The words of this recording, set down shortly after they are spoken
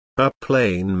A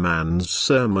plain man's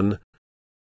sermon.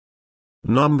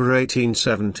 Number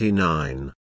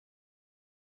 1879.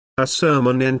 A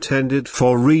sermon intended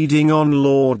for reading on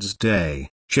Lord's Day,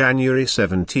 January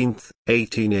 17,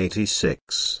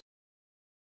 1886.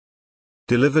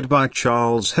 Delivered by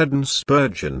Charles Haddon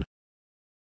Spurgeon.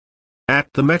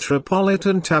 At the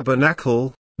Metropolitan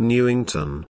Tabernacle,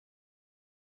 Newington.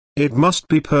 It must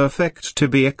be perfect to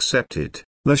be accepted,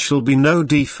 there shall be no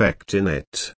defect in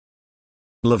it.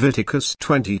 Leviticus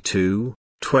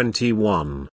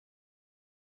 22:21.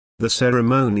 The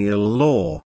ceremonial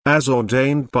law, as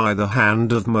ordained by the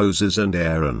hand of Moses and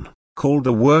Aaron, called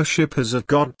the worshippers of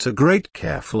God to great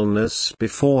carefulness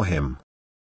before him.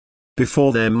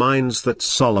 Before their minds that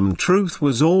solemn truth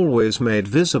was always made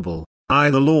visible: I,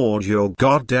 the Lord your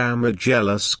God, am a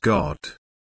jealous God.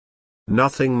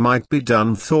 Nothing might be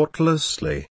done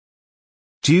thoughtlessly.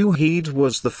 Due heed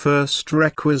was the first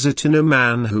requisite in a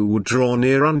man who would draw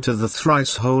near unto the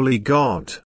thrice holy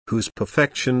God, whose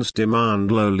perfections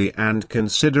demand lowly and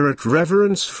considerate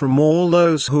reverence from all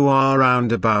those who are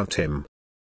round about him.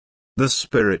 The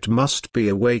spirit must be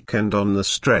awake and on the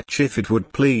stretch if it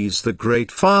would please the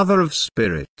great Father of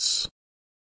spirits.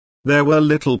 There were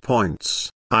little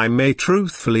points, I may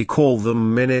truthfully call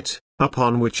them in it,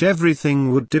 upon which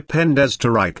everything would depend as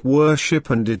to right worship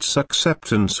and its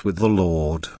acceptance with the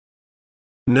Lord.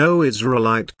 No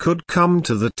Israelite could come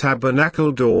to the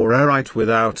tabernacle door aright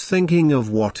without thinking of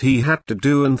what he had to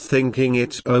do and thinking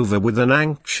it over with an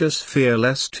anxious fear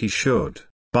lest he should,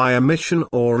 by omission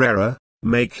or error,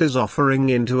 make his offering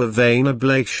into a vain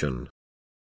oblation.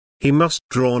 He must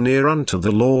draw near unto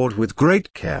the Lord with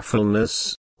great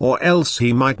carefulness, or else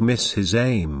he might miss his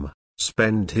aim,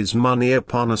 spend his money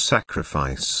upon a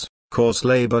sacrifice, cause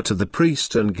labor to the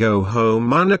priest and go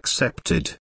home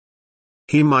unaccepted.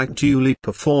 He might duly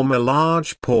perform a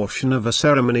large portion of a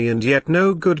ceremony and yet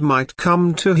no good might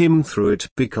come to him through it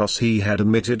because he had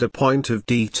omitted a point of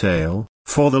detail,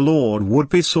 for the Lord would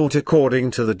be sought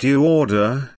according to the due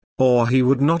order, or he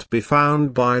would not be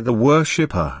found by the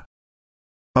worshipper.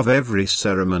 Of every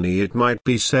ceremony it might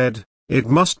be said, it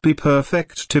must be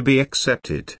perfect to be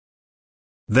accepted.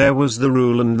 There was the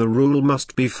rule, and the rule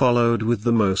must be followed with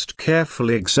the most careful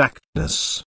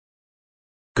exactness.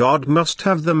 God must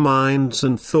have the minds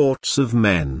and thoughts of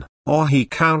men, or he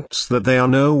counts that they are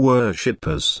no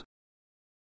worshippers.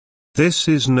 This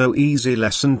is no easy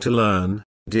lesson to learn,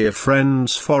 dear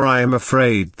friends, for I am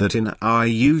afraid that in our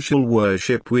usual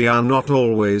worship we are not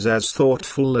always as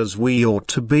thoughtful as we ought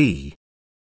to be.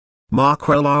 Mark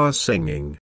well our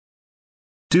singing.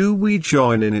 Do we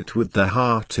join in it with the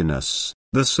heartiness,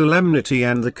 the solemnity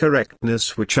and the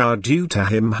correctness which are due to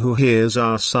him who hears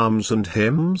our psalms and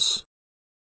hymns?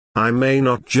 I may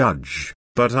not judge,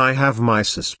 but I have my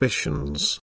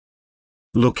suspicions.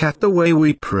 Look at the way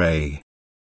we pray.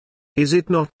 Is it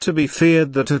not to be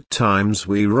feared that at times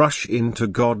we rush into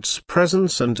God's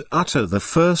presence and utter the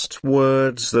first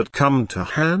words that come to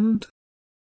hand?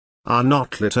 Are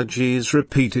not liturgies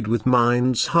repeated with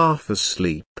minds half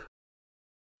asleep?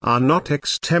 Are not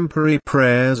extempore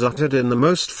prayers uttered in the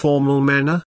most formal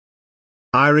manner?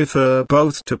 I refer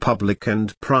both to public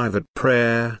and private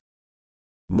prayer.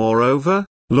 Moreover,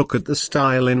 look at the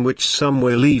style in which some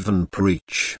will even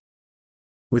preach.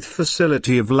 With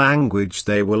facility of language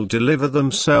they will deliver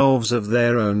themselves of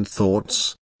their own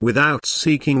thoughts, without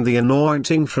seeking the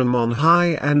anointing from on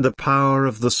high and the power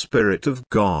of the Spirit of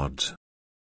God.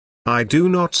 I do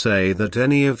not say that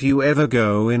any of you ever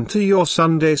go into your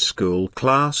Sunday school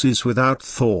classes without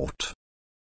thought.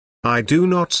 I do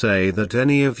not say that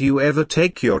any of you ever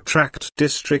take your tract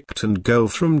district and go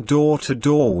from door to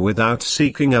door without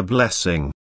seeking a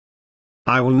blessing.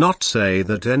 I will not say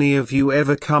that any of you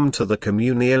ever come to the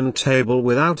communion table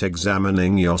without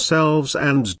examining yourselves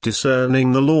and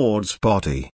discerning the Lord's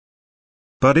body.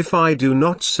 But if I do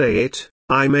not say it,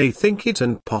 I may think it,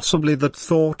 and possibly that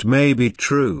thought may be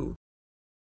true.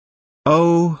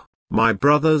 Oh, my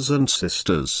brothers and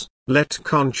sisters, let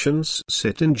conscience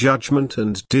sit in judgment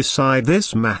and decide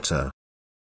this matter.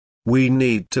 We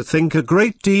need to think a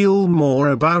great deal more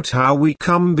about how we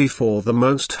come before the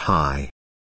Most High.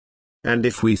 And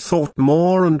if we thought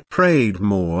more and prayed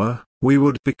more, we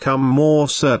would become more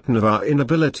certain of our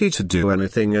inability to do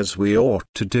anything as we ought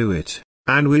to do it,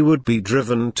 and we would be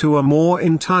driven to a more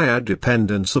entire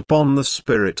dependence upon the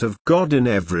Spirit of God in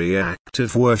every act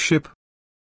of worship.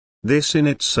 This in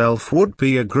itself would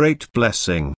be a great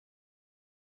blessing.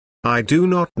 I do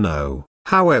not know,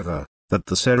 however, that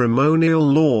the ceremonial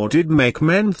law did make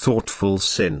men thoughtful,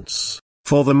 since,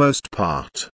 for the most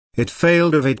part, it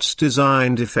failed of its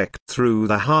designed effect through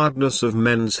the hardness of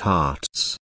men's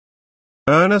hearts.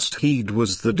 Earnest heed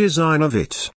was the design of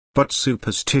it, but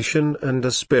superstition and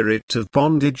a spirit of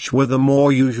bondage were the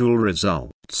more usual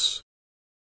results.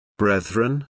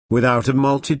 Brethren, without a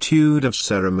multitude of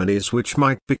ceremonies which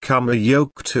might become a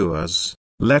yoke to us,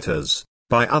 let us,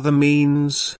 by other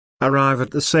means, arrive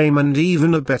at the same and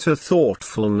even a better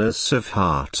thoughtfulness of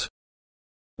heart.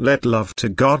 Let love to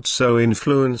God so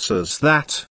influence us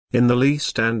that, in the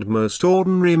least and most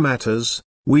ordinary matters,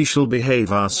 we shall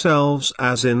behave ourselves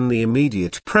as in the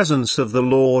immediate presence of the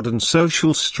Lord, and so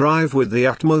shall strive with the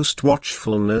utmost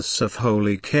watchfulness of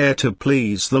holy care to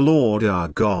please the Lord our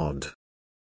God.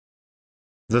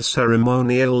 The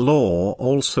ceremonial law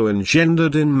also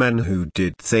engendered in men who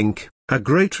did think, a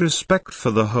great respect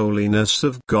for the holiness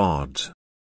of God.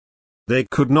 They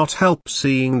could not help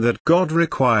seeing that God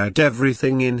required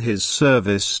everything in his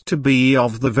service to be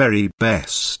of the very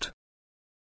best.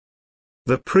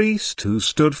 The priest who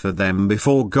stood for them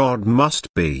before God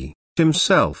must be,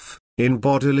 himself, in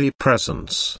bodily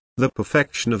presence, the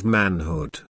perfection of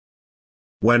manhood.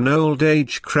 When old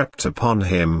age crept upon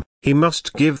him, he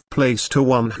must give place to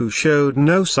one who showed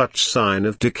no such sign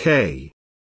of decay.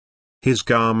 His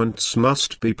garments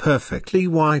must be perfectly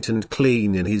white and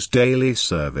clean in his daily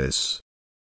service.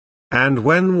 And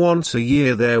when once a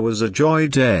year there was a joy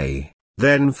day,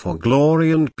 then for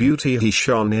glory and beauty he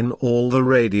shone in all the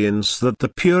radiance that the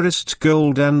purest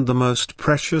gold and the most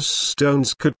precious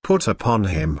stones could put upon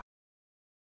him.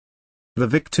 The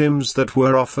victims that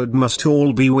were offered must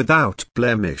all be without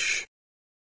blemish.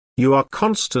 You are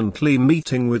constantly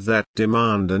meeting with that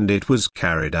demand, and it was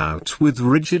carried out with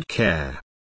rigid care.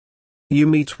 You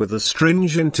meet with a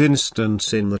stringent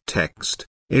instance in the text,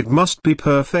 it must be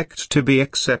perfect to be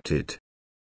accepted.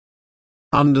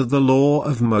 Under the law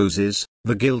of Moses,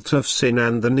 the guilt of sin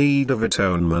and the need of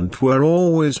atonement were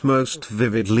always most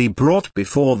vividly brought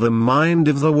before the mind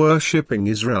of the worshipping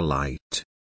Israelite.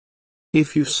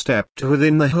 If you stepped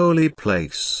within the holy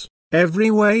place,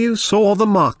 everywhere you saw the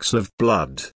marks of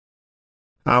blood.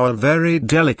 Our very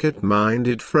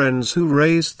delicate-minded friends who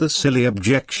raised the silly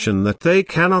objection that they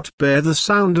cannot bear the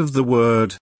sound of the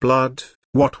word, blood,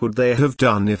 what would they have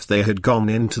done if they had gone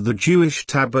into the Jewish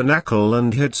tabernacle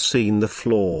and had seen the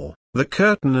floor, the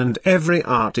curtain and every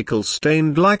article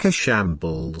stained like a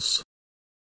shambles?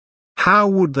 How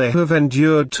would they have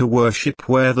endured to worship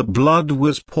where the blood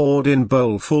was poured in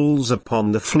bowlfuls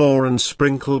upon the floor and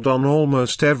sprinkled on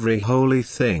almost every holy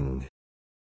thing?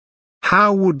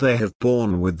 How would they have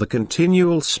borne with the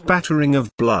continual spattering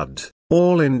of blood,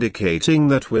 all indicating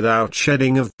that without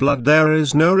shedding of blood there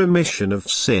is no remission of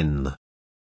sin?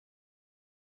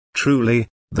 Truly,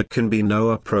 there can be no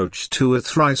approach to a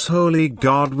thrice holy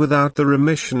God without the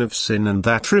remission of sin, and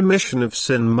that remission of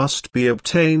sin must be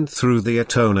obtained through the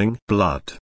atoning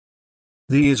blood.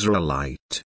 The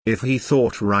Israelite, if he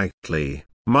thought rightly,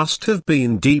 must have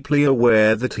been deeply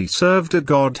aware that he served a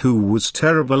God who was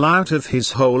terrible out of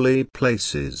his holy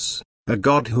places, a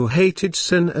God who hated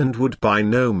sin and would by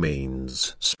no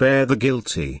means spare the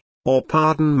guilty, or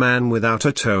pardon man without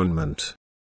atonement.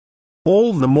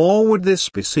 All the more would this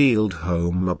be sealed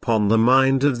home upon the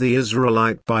mind of the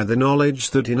Israelite by the knowledge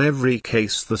that in every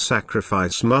case the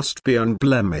sacrifice must be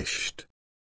unblemished.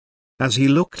 As he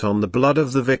looked on the blood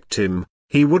of the victim,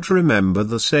 he would remember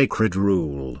the sacred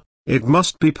rule, it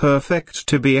must be perfect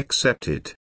to be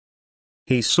accepted.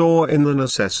 He saw in the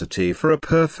necessity for a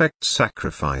perfect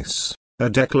sacrifice, a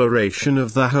declaration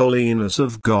of the holiness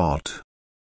of God.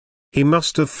 He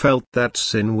must have felt that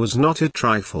sin was not a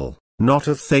trifle, not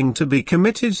a thing to be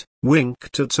committed,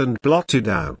 winked at and blotted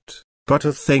out, but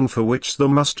a thing for which there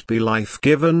must be life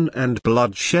given and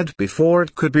blood shed before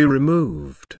it could be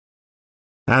removed.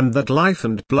 And that life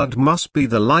and blood must be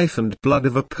the life and blood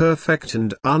of a perfect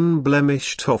and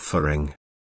unblemished offering.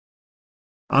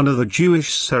 Under the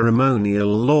Jewish ceremonial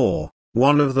law,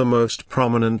 one of the most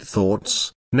prominent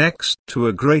thoughts, next to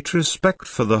a great respect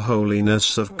for the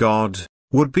holiness of God,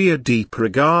 would be a deep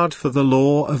regard for the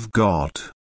law of God.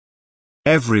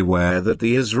 Everywhere that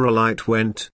the Israelite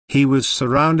went, he was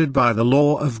surrounded by the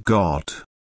law of God.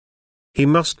 He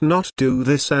must not do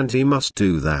this and he must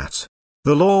do that.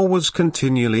 The law was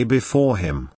continually before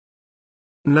him.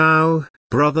 Now,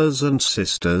 brothers and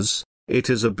sisters, it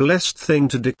is a blessed thing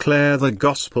to declare the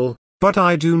gospel, but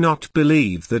I do not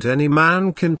believe that any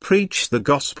man can preach the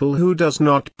gospel who does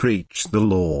not preach the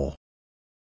law.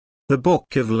 The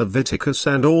book of Leviticus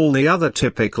and all the other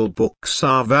typical books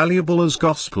are valuable as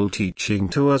gospel teaching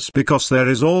to us because there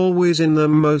is always in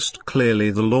them most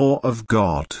clearly the law of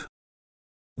God.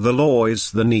 The law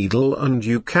is the needle, and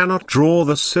you cannot draw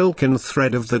the silken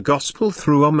thread of the gospel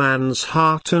through a man's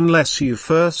heart unless you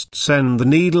first send the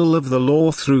needle of the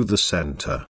law through the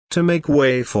center, to make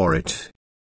way for it.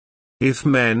 If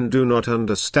men do not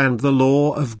understand the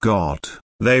law of God,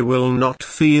 they will not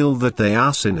feel that they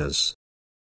are sinners.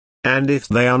 And if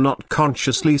they are not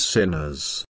consciously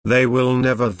sinners, they will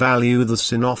never value the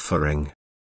sin offering.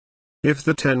 If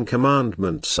the 10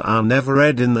 Commandments are never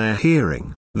read in their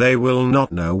hearing, they will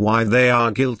not know why they are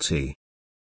guilty.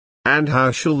 And how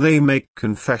shall they make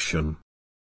confession?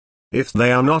 If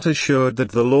they are not assured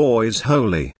that the law is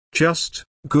holy, just,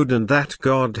 good, and that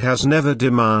God has never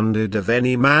demanded of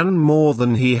any man more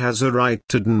than he has a right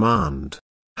to demand,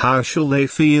 how shall they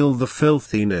feel the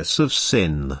filthiness of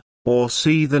sin, or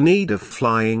see the need of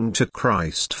flying to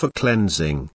Christ for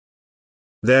cleansing?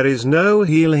 There is no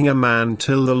healing a man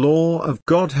till the law of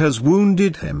God has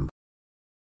wounded him.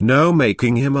 No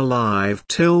making him alive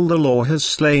till the law has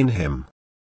slain him.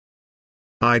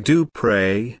 I do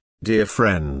pray, dear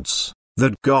friends,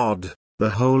 that God,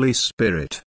 the Holy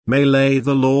Spirit, may lay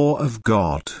the law of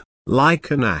God,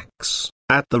 like an axe,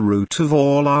 at the root of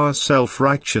all our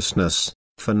self-righteousness,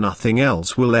 for nothing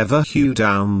else will ever hew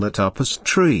down that upas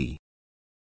tree.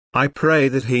 I pray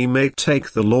that he may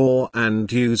take the law and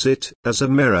use it as a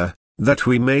mirror, that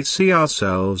we may see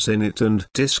ourselves in it and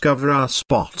discover our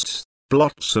spots,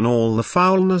 blots and all the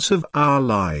foulness of our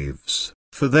lives,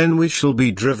 for then we shall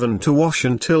be driven to wash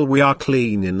until we are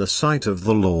clean in the sight of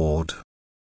the Lord.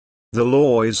 The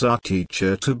law is our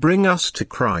teacher to bring us to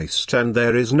Christ, and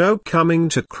there is no coming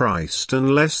to Christ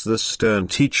unless the stern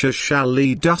teacher shall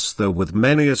lead us, though with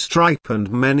many a stripe and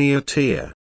many a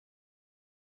tear.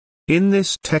 In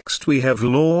this text we have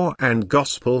law and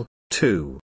gospel,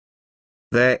 too.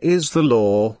 There is the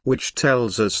law which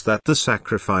tells us that the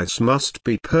sacrifice must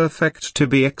be perfect to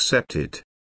be accepted.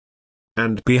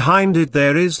 And behind it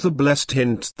there is the blessed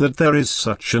hint that there is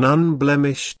such an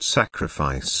unblemished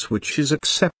sacrifice which is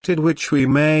accepted, which we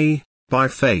may, by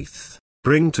faith,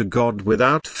 bring to God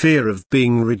without fear of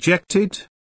being rejected.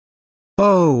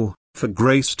 Oh, for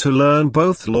grace to learn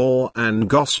both law and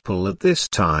gospel at this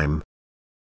time.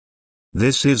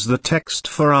 This is the text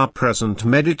for our present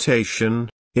meditation.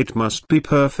 It must be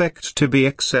perfect to be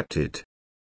accepted.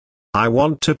 I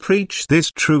want to preach this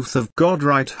truth of God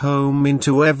right home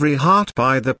into every heart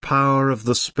by the power of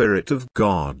the Spirit of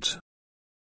God.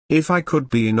 If I could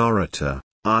be an orator,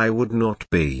 I would not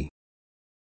be.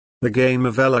 The game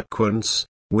of eloquence,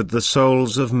 with the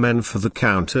souls of men for the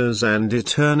counters and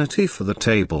eternity for the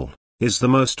table, is the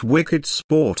most wicked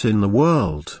sport in the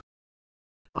world.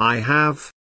 I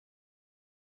have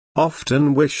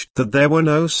often wished that there were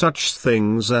no such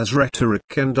things as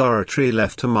rhetoric and oratory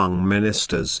left among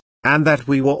ministers, and that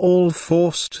we were all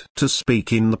forced to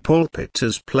speak in the pulpit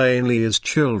as plainly as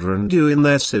children do in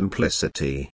their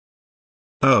simplicity.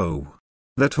 Oh,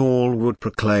 that all would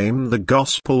proclaim the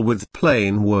gospel with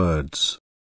plain words.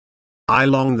 I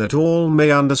long that all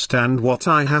may understand what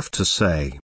I have to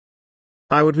say.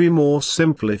 I would be more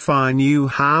simple if I knew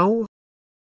how.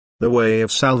 The way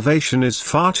of salvation is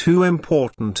far too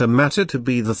important a matter to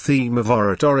be the theme of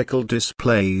oratorical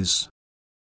displays.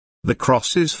 The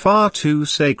cross is far too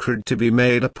sacred to be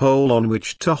made a pole on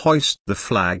which to hoist the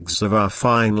flags of our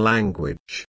fine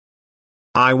language.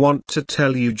 I want to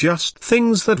tell you just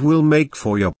things that will make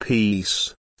for your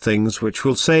peace, things which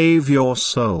will save your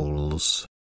souls.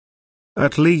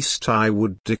 At least I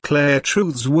would declare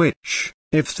truths which,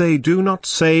 if they do not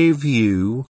save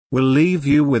you, will leave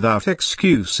you without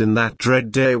excuse in that dread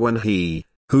day when he,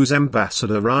 whose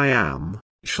ambassador I am,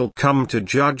 shall come to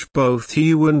judge both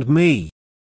you and me.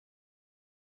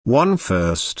 1.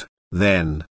 First,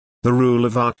 then, the rule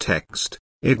of our text,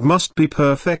 it must be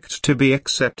perfect to be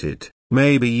accepted,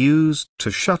 may be used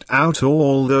to shut out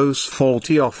all those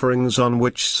faulty offerings on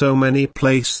which so many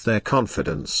place their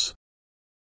confidence.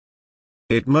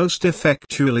 It most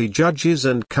effectually judges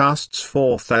and casts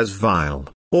forth as vile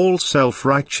all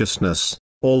self-righteousness,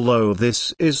 although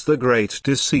this is the great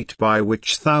deceit by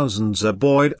which thousands are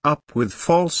buoyed up with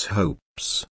false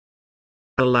hopes.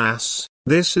 Alas,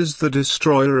 this is the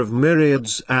destroyer of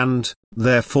myriads, and,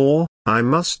 therefore, I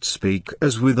must speak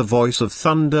as with a voice of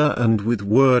thunder and with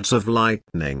words of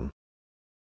lightning.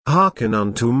 Hearken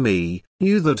unto me,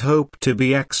 you that hope to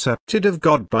be accepted of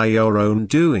God by your own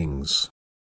doings.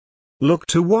 Look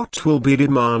to what will be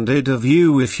demanded of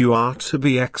you if you are to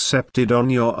be accepted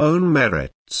on your own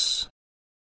merits.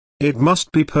 It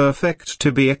must be perfect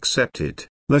to be accepted,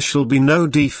 there shall be no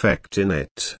defect in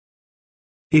it.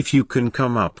 If you can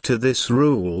come up to this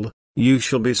rule, you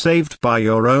shall be saved by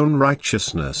your own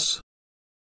righteousness.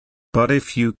 But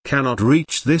if you cannot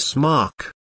reach this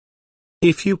mark,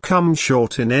 if you come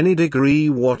short in any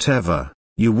degree whatever,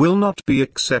 you will not be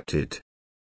accepted.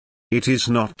 It is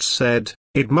not said,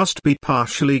 It must be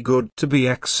partially good to be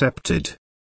accepted.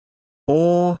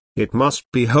 Or, it must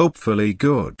be hopefully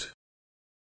good.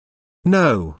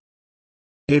 No.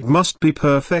 It must be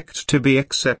perfect to be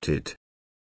accepted.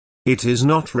 It is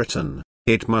not written,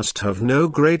 it must have no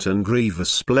great and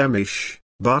grievous blemish,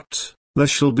 but, there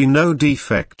shall be no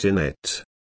defect in it.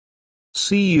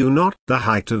 See you not the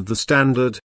height of the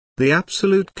standard, the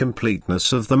absolute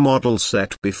completeness of the model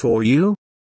set before you?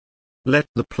 Let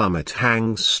the plummet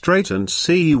hang straight and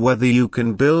see whether you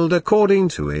can build according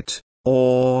to it,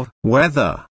 or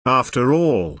whether, after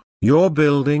all, your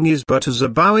building is but as a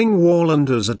bowing wall and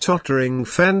as a tottering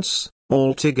fence,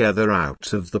 altogether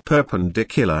out of the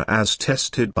perpendicular as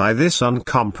tested by this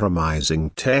uncompromising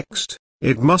text.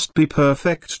 It must be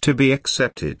perfect to be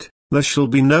accepted, there shall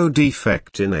be no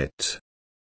defect in it.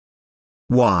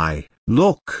 Why,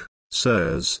 look,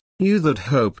 sirs, you that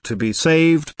hope to be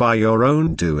saved by your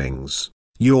own doings,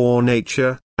 your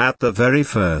nature, at the very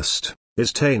first,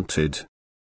 is tainted.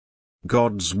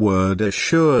 God's word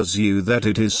assures you that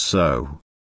it is so.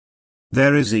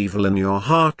 There is evil in your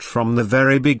heart from the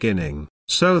very beginning,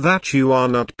 so that you are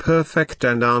not perfect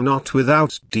and are not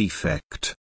without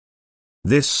defect.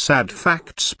 This sad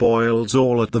fact spoils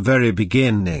all at the very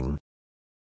beginning.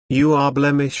 You are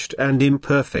blemished and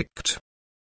imperfect.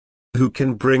 Who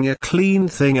can bring a clean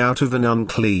thing out of an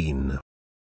unclean?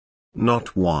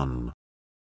 Not one.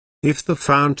 If the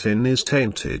fountain is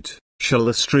tainted, shall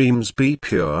the streams be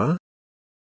pure?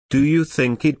 Do you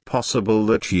think it possible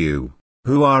that you,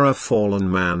 who are a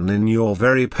fallen man in your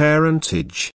very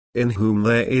parentage, in whom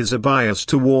there is a bias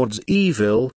towards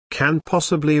evil, can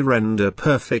possibly render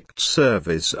perfect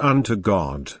service unto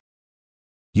God?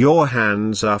 Your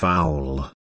hands are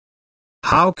foul.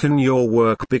 How can your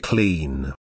work be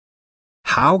clean?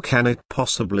 How can it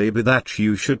possibly be that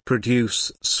you should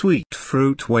produce sweet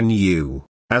fruit when you,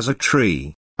 as a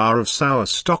tree, are of sour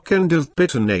stock and of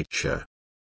bitter nature?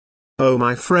 O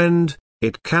my friend,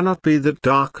 it cannot be that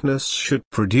darkness should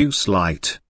produce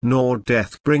light, nor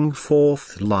death bring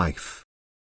forth life.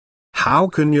 How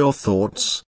can your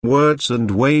thoughts, words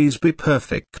and ways be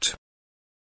perfect?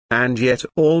 And yet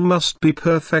all must be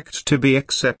perfect to be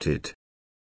accepted.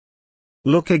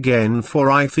 Look again,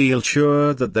 for I feel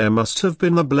sure that there must have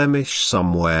been a blemish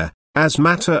somewhere, as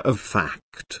matter of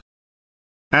fact.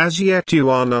 As yet you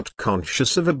are not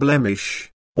conscious of a blemish,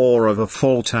 or of a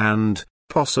fault, and,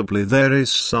 possibly there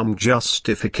is some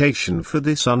justification for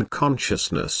this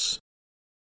unconsciousness.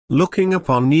 Looking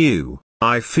upon you,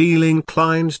 I feel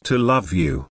inclined to love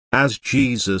you, as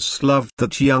Jesus loved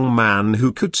that young man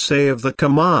who could say of the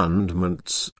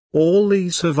commandments, all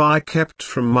these have I kept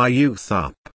from my youth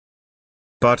up.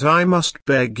 But I must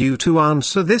beg you to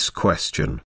answer this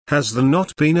question, has there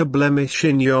not been a blemish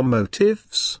in your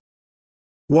motives?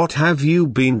 What have you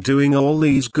been doing all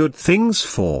these good things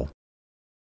for?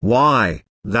 Why,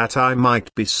 that I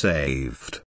might be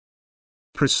saved.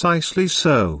 Precisely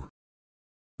so.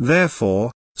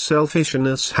 Therefore,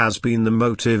 selfishness has been the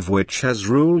motive which has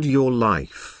ruled your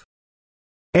life.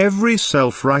 Every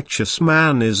self-righteous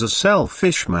man is a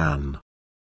selfish man.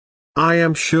 I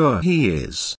am sure he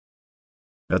is.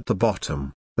 At the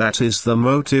bottom, that is the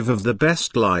motive of the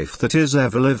best life that is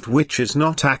ever lived, which is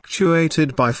not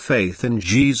actuated by faith in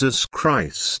Jesus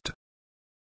Christ.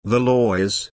 The law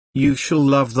is, you shall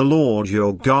love the Lord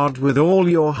your God with all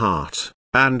your heart,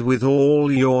 and with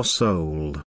all your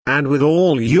soul, and with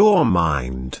all your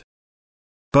mind.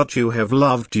 But you have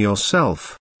loved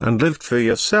yourself, and lived for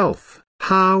yourself.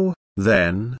 How,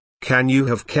 then, can you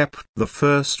have kept the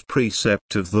first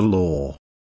precept of the law?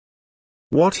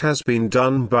 What has been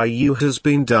done by you has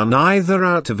been done either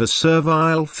out of a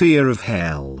servile fear of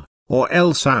hell, or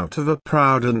else out of a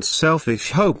proud and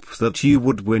selfish hope that you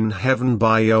would win heaven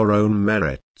by your own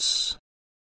merits.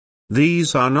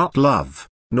 These are not love,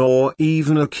 nor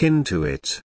even akin to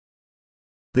it.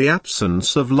 The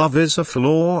absence of love is a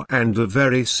flaw, and a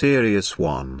very serious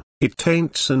one. It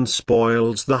taints and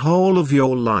spoils the whole of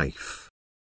your life.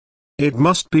 It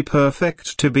must be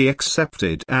perfect to be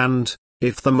accepted, and,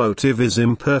 if the motive is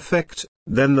imperfect,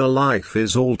 then the life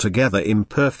is altogether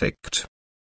imperfect.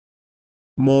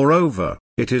 Moreover,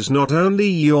 it is not only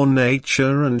your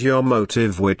nature and your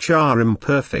motive which are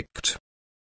imperfect.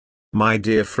 My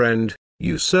dear friend,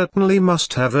 you certainly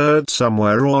must have erred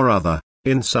somewhere or other,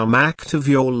 in some act of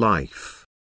your life.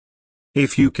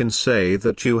 If you can say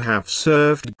that you have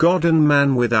served God and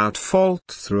man without fault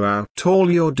throughout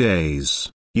all your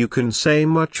days, you can say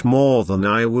much more than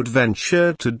I would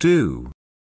venture to do.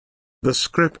 The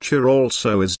scripture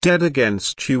also is dead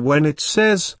against you when it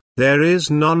says, there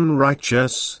is none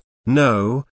righteous,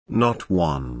 no, not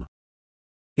one.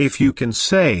 if you can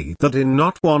say that in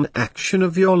not one action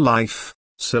of your life,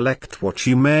 select what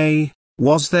you may,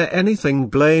 was there anything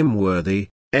blameworthy,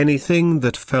 anything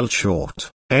that fell short,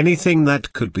 anything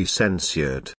that could be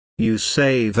censured, you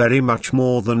say very much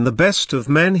more than the best of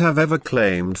men have ever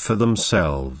claimed for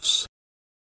themselves.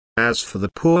 As for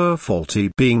the poor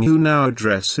faulty being who now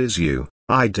addresses you,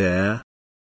 I dare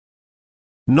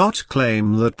not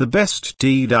claim that the best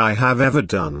deed I have ever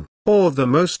done, or the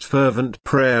most fervent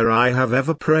prayer I have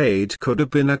ever prayed could have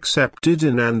been accepted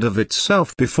in and of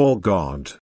itself before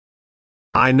God.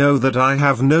 I know that I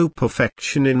have no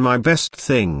perfection in my best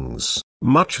things,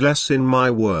 much less in my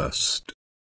worst.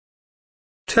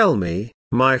 Tell me,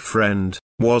 my friend,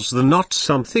 was there not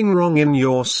something wrong in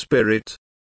your spirit?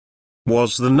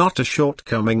 Was there not a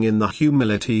shortcoming in the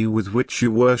humility with which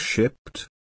you worshipped?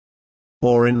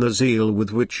 Or in the zeal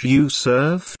with which you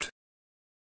served?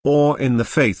 Or in the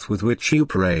faith with which you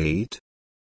prayed?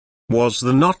 Was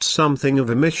there not something of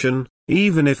omission,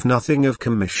 even if nothing of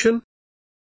commission?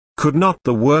 Could not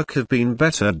the work have been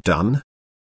better done?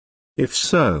 If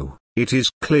so, it is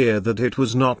clear that it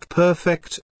was not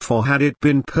perfect, for had it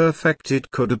been perfect it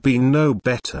could have been no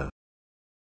better.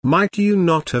 Might you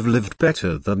not have lived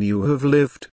better than you have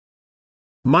lived?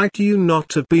 Might you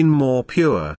not have been more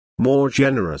pure, more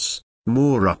generous,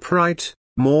 more upright,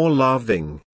 more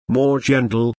loving, more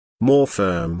gentle, more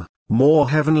firm, more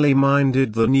heavenly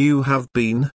minded than you have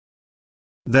been?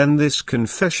 Then this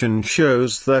confession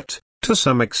shows that, to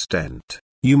some extent,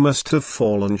 you must have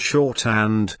fallen short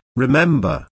and,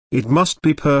 remember, it must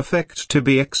be perfect to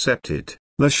be accepted,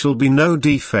 there shall be no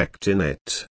defect in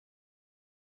it.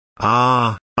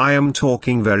 Ah, I am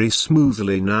talking very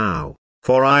smoothly now,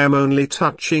 for I am only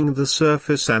touching the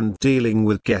surface and dealing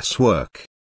with guesswork.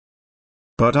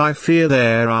 But I fear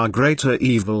there are greater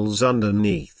evils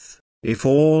underneath, if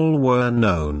all were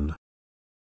known.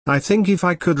 I think if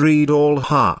I could read all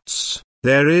hearts,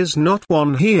 there is not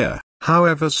one here,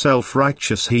 however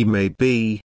self-righteous he may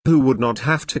be, who would not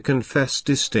have to confess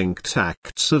distinct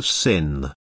acts of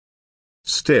sin.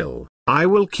 Still, I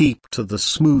will keep to the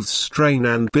smooth strain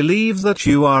and believe that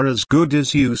you are as good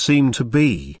as you seem to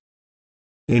be.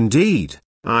 Indeed,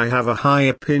 I have a high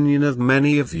opinion of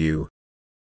many of you.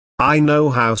 I know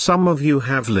how some of you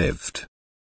have lived.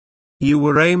 You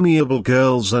were amiable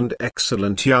girls and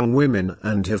excellent young women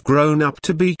and have grown up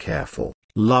to be careful,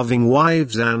 loving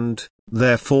wives and,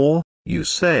 therefore, you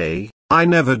say, I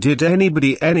never did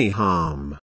anybody any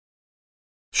harm.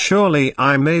 Surely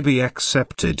I may be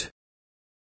accepted.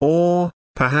 Or,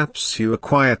 perhaps you are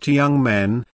quiet young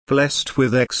men, blessed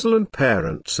with excellent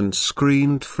parents and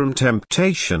screened from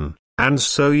temptation, and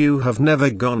so you have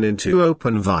never gone into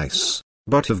open vice,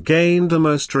 but have gained a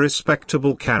most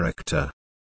respectable character.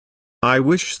 I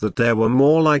wish that there were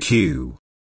more like you.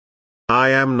 I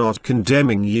am not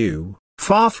condemning you,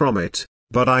 far from it,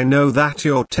 but I know that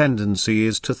your tendency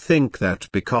is to think that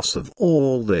because of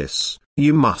all this,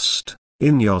 you must,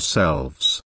 in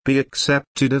yourselves, be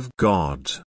accepted of God.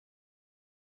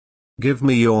 Give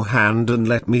me your hand and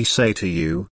let me say to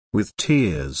you, with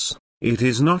tears, it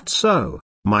is not so,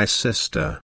 my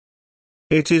sister.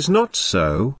 It is not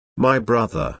so, my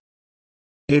brother.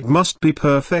 It must be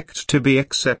perfect to be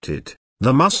accepted,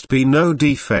 there must be no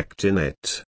defect in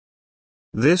it.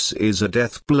 This is a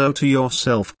death blow to your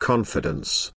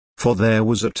self-confidence, for there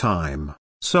was a time,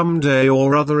 some day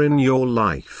or other in your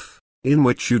life, in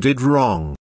which you did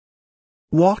wrong.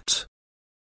 What?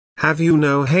 Have you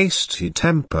no hasty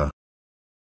temper?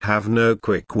 Have no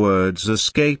quick words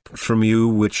escaped from you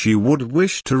which you would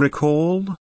wish to recall?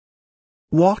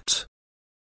 What?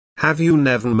 Have you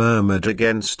never murmured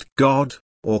against God,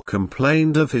 or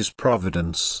complained of His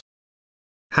providence?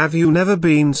 Have you never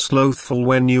been slothful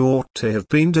when you ought to have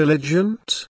been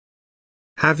diligent?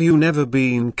 Have you never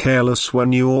been careless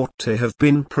when you ought to have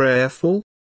been prayerful?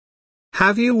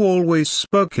 Have you always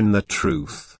spoken the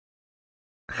truth?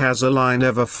 Has a lie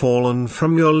never fallen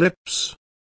from your lips?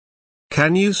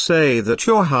 Can you say that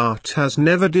your heart has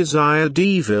never desired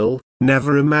evil,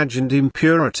 never imagined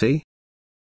impurity?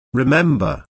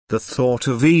 Remember, the thought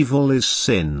of evil is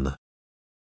sin.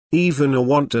 Even a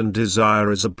wanton desire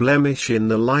is a blemish in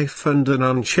the life, and an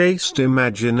unchaste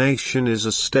imagination is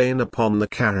a stain upon the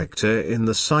character in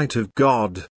the sight of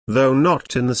God, though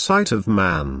not in the sight of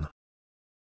man.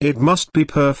 It must be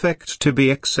perfect to be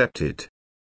accepted.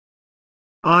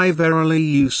 I verily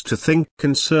used to think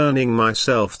concerning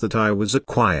myself that I was a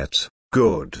quiet,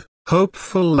 good,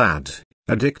 hopeful lad,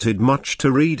 addicted much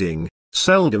to reading,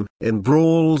 seldom in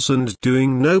brawls and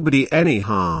doing nobody any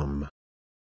harm.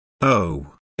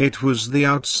 Oh, it was the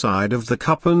outside of the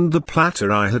cup and the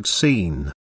platter I had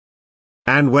seen.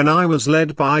 and when I was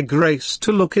led by grace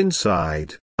to look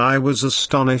inside, I was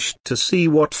astonished to see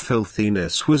what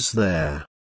filthiness was there.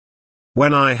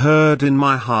 When I heard in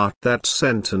my heart that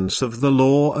sentence of the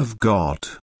law of God,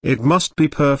 it must be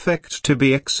perfect to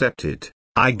be accepted,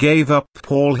 I gave up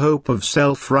all hope of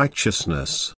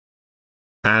self-righteousness.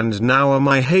 And now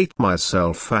I hate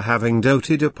myself for having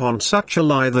doted upon such a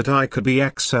lie that I could be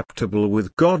acceptable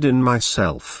with God in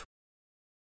myself.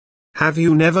 Have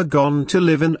you never gone to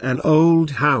live in an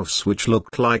old house which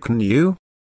looked like new?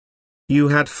 You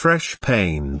had fresh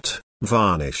paint,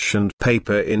 varnish and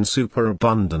paper in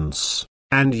superabundance,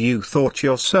 and you thought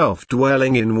yourself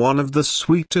dwelling in one of the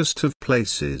sweetest of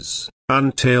places,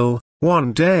 until,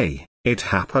 one day, it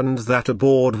happened that a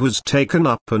board was taken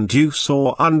up and you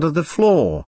saw under the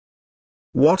floor.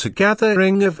 What a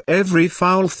gathering of every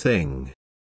foul thing!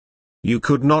 You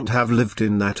could not have lived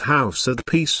in that house at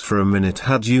peace for a minute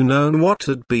had you known what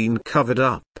had been covered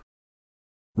up.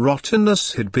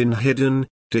 Rottenness had been hidden,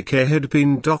 decay had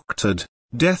been doctored,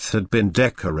 death had been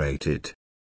decorated.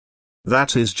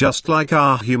 That is just like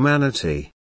our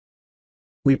humanity.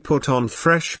 We put on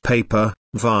fresh paper,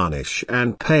 varnish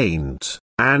and paint,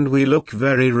 and we look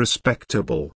very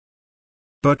respectable.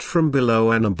 But from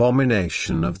below an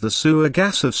abomination of the sewer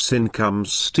gas of sin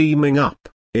comes steaming up,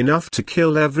 enough to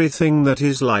kill everything that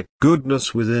is like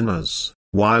goodness within us,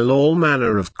 while all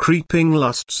manner of creeping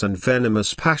lusts and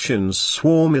venomous passions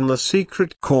swarm in the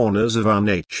secret corners of our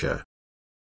nature.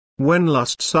 When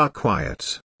lusts are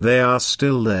quiet, they are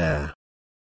still there.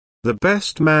 The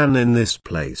best man in this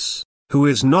place, who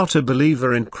is not a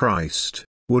believer in Christ,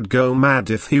 would go mad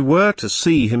if he were to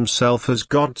see himself as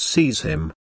God sees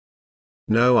him.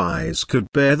 No eyes could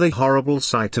bear the horrible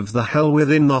sight of the hell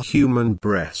within the human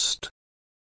breast.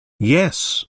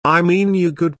 Yes, I mean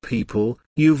you good people,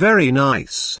 you very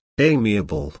nice,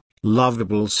 amiable,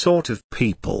 lovable sort of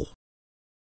people.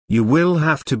 You will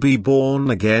have to be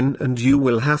born again and you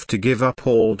will have to give up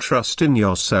all trust in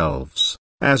yourselves,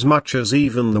 as much as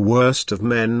even the worst of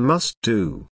men must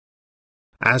do.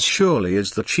 As surely as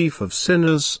the chief of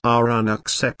sinners are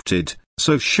unaccepted,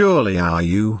 so surely are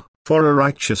you, for a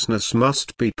righteousness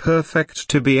must be perfect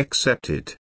to be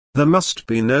accepted. There must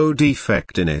be no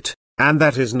defect in it, and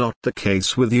that is not the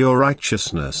case with your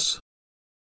righteousness.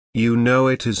 You know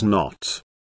it is not.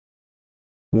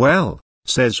 Well,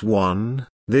 says one,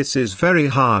 this is very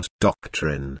hard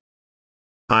doctrine.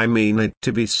 I mean it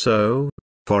to be so,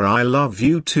 for I love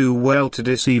you too well to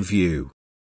deceive you.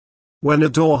 When a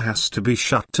door has to be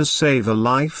shut to save a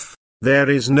life,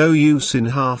 there is no use in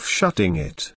half shutting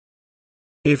it.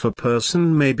 If a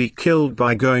person may be killed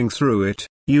by going through it,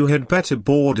 you had better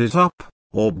board it up,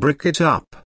 or brick it up.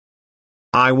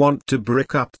 I want to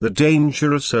brick up the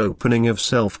dangerous opening of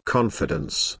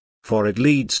self-confidence, for it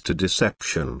leads to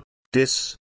deception,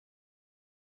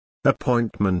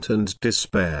 disappointment and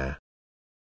despair.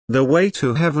 The way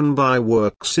to heaven by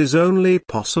works is only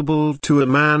possible to a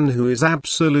man who is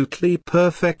absolutely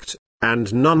perfect,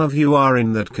 and none of you are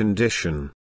in that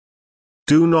condition.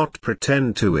 Do not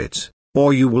pretend to it,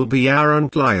 or you will be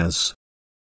arrant liars.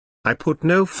 I put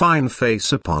no fine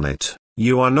face upon it,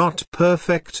 you are not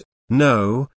perfect,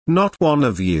 no, not one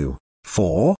of you,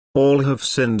 for all have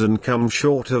sinned and come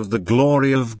short of the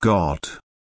glory of God.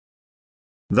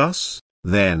 Thus,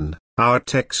 then, our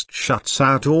text shuts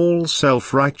out all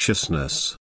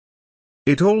self-righteousness.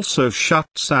 It also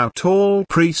shuts out all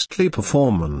priestly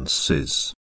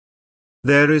performances.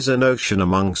 There is a notion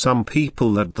among some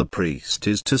people that the priest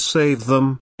is to save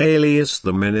them, alias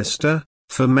the minister,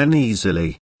 for men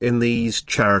easily, in these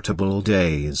charitable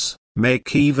days,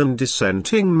 make even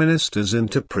dissenting ministers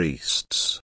into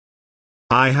priests.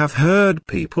 I have heard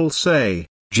people say,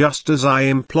 just as I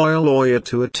employ a lawyer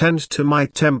to attend to my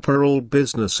temporal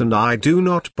business and I do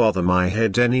not bother my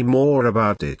head any more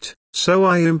about it, so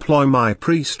I employ my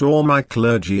priest or my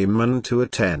clergyman to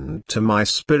attend to my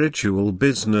spiritual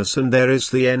business and there is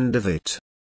the end of it.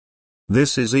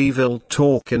 This is evil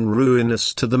talk and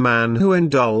ruinous to the man who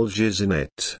indulges in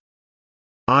it.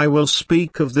 I will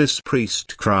speak of this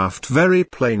priestcraft very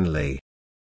plainly.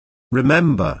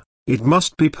 Remember, it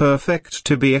must be perfect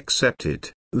to be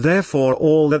accepted, therefore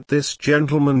all that this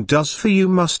gentleman does for you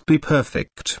must be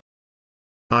perfect.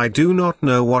 I do not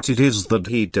know what it is that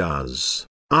he does,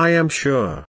 I am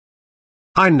sure.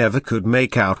 I never could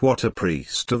make out what a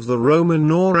priest of the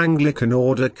Roman or Anglican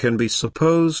order can be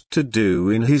supposed to do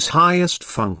in his highest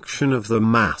function of the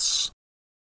Mass.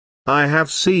 I have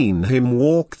seen him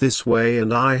walk this way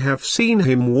and I have seen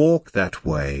him walk that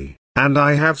way, and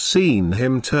I have seen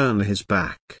him turn his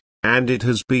back, and it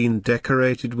has been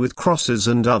decorated with crosses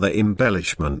and other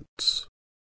embellishments.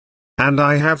 and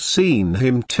I have seen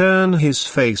him turn his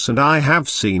face, and I have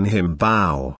seen him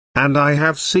bow, and I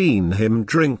have seen him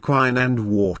drink wine and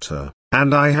water,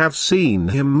 and I have seen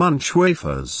him munch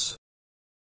wafers.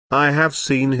 I have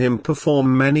seen him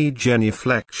perform many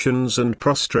genuflections and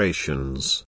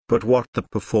prostrations, but what the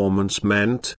performance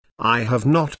meant, I have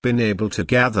not been able to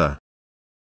gather.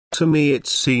 To me it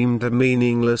seemed a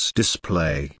meaningless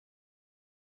display.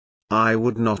 I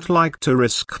would not like to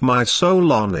risk my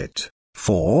soul on it,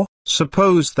 for,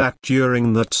 suppose that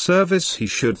during that service he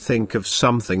should think of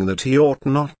something that he ought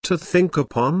not to think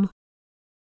upon?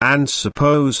 And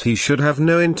suppose he should have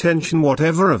no intention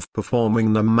whatever of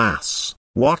performing the Mass,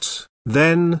 what,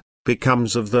 then,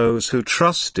 becomes of those who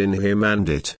trust in him and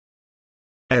it?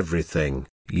 Everything,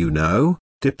 you know,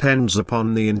 depends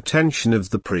upon the intention of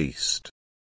the priest.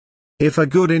 If a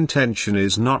good intention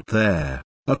is not there,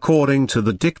 according to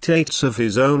the dictates of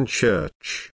his own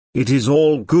church, it is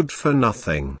all good for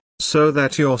nothing, so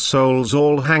that your souls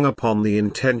all hang upon the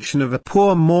intention of a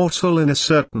poor mortal in a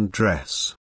certain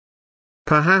dress.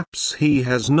 Perhaps he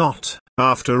has not,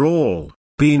 after all,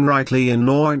 been rightly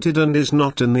anointed and is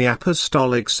not in the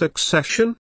apostolic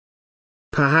succession?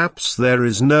 Perhaps there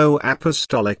is no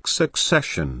apostolic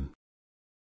succession.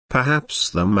 Perhaps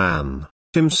the man,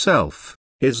 himself,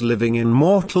 is living in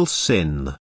mortal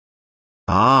sin.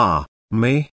 Ah,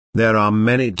 me, there are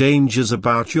many dangers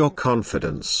about your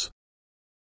confidence.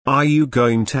 Are you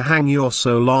going to hang your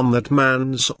soul on that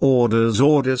man's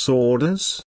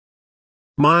orders?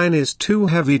 Mine is too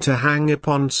heavy to hang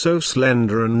upon so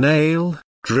slender a nail,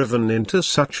 driven into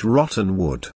such rotten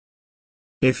wood.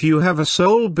 If you have a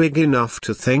soul big enough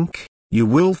to think, you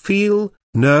will feel,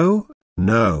 no,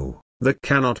 there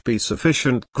cannot be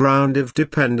sufficient ground of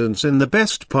dependence in the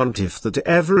best pontiff that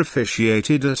ever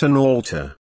officiated at an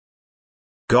altar.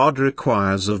 God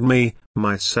requires of me,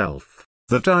 myself,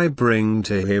 that I bring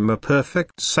to him a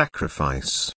perfect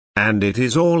sacrifice, and it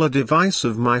is all a device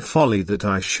of my folly that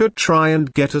I should try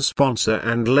and get a sponsor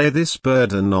and lay this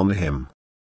burden on him.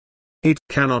 It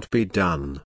cannot be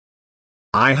done.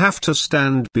 I have to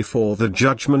stand before the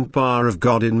judgment bar of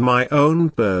God in my own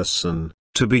person,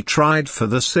 to be tried for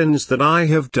the sins that I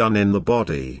have done in the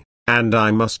body, and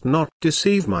I must not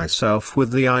deceive myself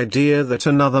with the idea that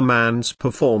another man's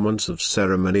performance of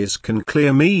ceremonies can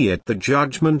clear me at the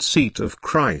judgment seat of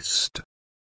Christ.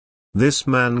 This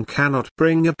man cannot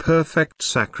bring a perfect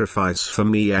sacrifice for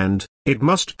me, and it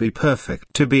must be perfect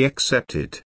to be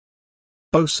accepted.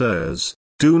 O sirs,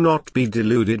 do not be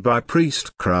deluded by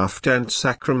priestcraft and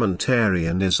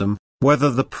sacramentarianism.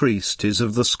 Whether the priest is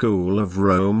of the school of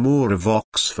Rome or of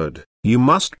Oxford, you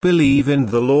must believe in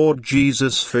the Lord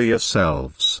Jesus for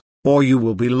yourselves, or you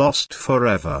will be lost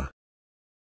forever.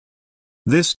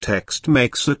 This text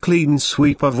makes a clean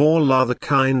sweep of all other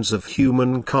kinds of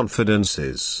human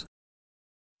confidences.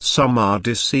 Some are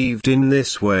deceived in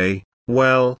this way.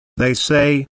 Well, they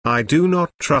say, I do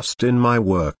not trust in my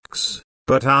works,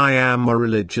 but I am a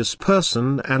religious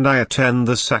person and I attend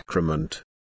the sacrament.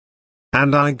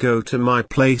 And I go to my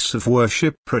place of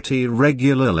worship pretty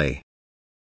regularly.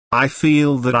 I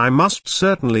feel that I must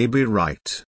certainly be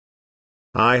right.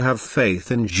 I have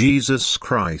faith in Jesus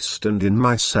Christ and in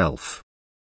myself.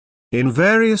 In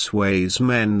various ways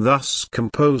men thus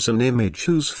compose an image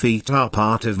whose feet are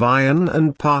part of iron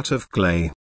and part of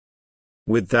clay.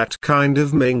 With that kind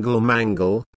of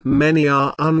mingle-mangle, many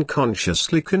are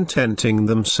unconsciously contenting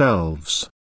themselves.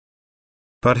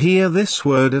 But hear this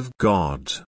word of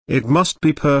God. It must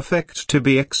be perfect to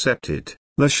be accepted,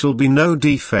 there shall be no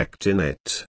defect in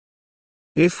it.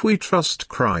 If we trust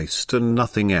Christ and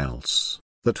nothing else,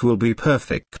 that will be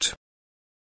perfect.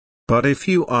 But if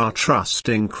you are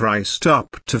trusting Christ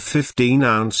up to 15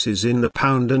 ounces in the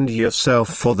pound and yourself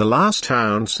for the last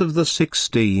ounce of the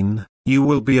 16, you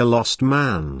will be a lost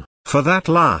man, for that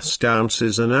last ounce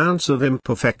is an ounce of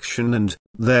imperfection and,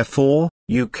 therefore,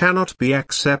 you cannot be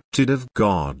accepted of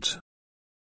God.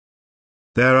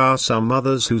 There are some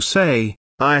others who say,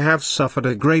 I have suffered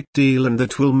a great deal and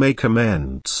that will make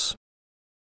amends.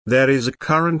 There is a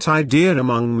current idea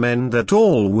among men that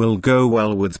all will go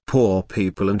well with poor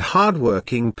people and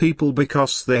hard-working people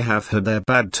because they have had their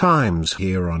bad times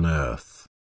here on earth.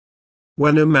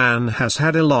 When a man has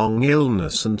had a long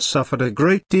illness and suffered a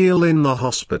great deal in the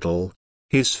hospital,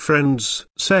 his friends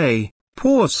say,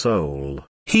 poor soul,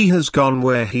 he has gone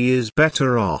where he is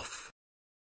better off.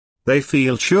 They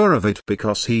feel sure of it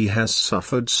because he has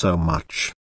suffered so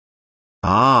much.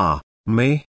 Ah,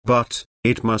 me, but,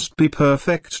 it must be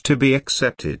perfect to be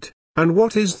accepted, and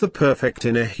what is the perfect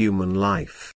in a human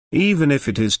life, even if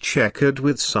it is checkered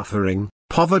with suffering,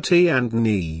 poverty and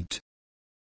need?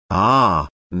 Ah,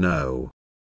 no.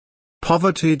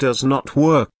 Poverty does not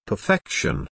work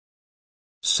perfection.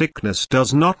 Sickness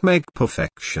does not make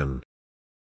perfection.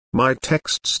 My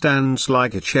text stands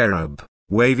like a cherub,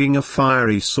 waving a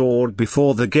fiery sword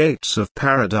before the gates of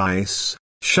paradise,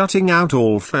 shutting out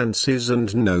all fancies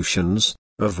and notions,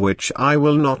 of which I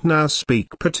will not now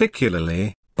speak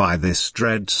particularly, by this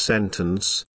dread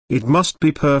sentence: it must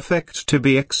be perfect to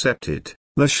be accepted,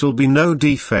 there shall be no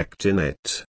defect in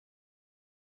it.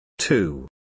 2.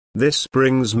 This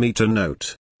brings me to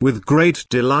note, with great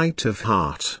delight of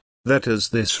heart, that as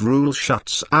this rule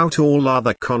shuts out all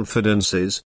other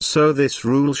confidences, so this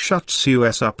rule shuts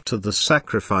us up to the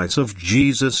sacrifice of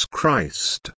Jesus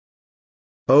Christ.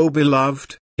 O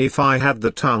beloved, if I had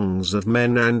the tongues of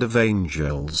men and of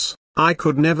angels, I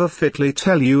could never fitly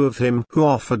tell you of him who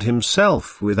offered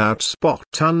himself without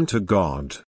spot unto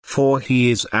God, for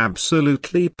he is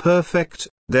absolutely perfect,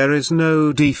 there is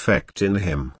no defect in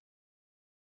him.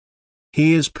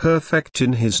 He is perfect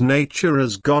in his nature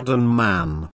as God and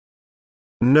man.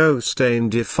 No stain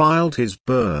defiled his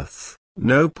birth,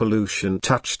 no pollution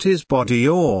touched his body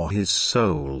or his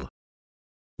soul.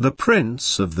 The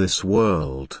prince of this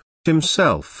world,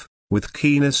 himself, with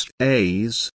keenest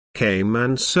eyes, came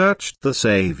and searched the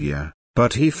Saviour,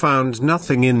 but he found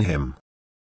nothing in him.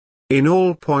 In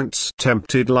all points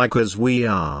tempted like as we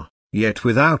are, yet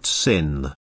without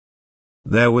sin.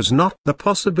 There was not the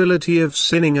possibility of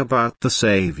sinning about the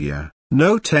Saviour,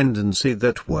 no tendency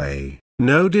that way,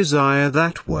 no desire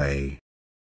that way.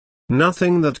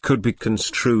 Nothing that could be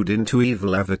construed into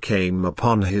evil ever came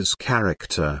upon his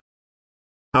character.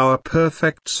 Our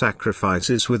perfect sacrifice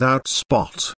is without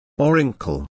spot, or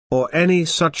wrinkle, or any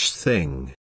such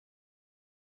thing.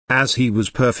 As he was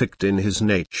perfect in his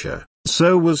nature,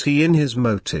 so was he in his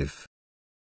motive.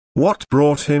 What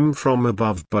brought him from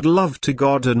above but love to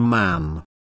God and man?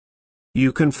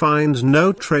 You can find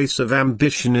no trace of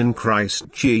ambition in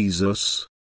Christ Jesus.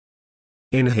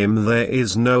 In him there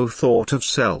is no thought of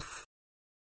self.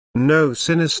 No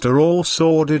sinister or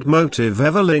sordid motive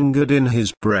ever lingered in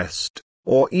his breast,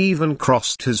 or even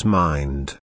crossed his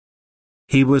mind.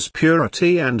 He was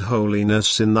purity and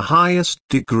holiness in the highest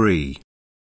degree.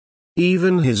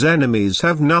 Even his enemies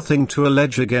have nothing to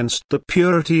allege against the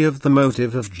purity of the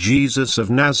motive of Jesus of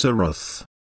Nazareth.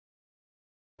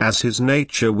 As his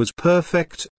nature was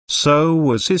perfect, so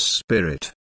was his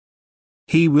spirit.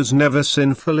 He was never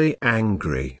sinfully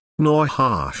angry, nor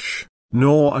harsh,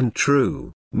 nor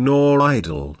untrue, nor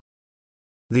idle.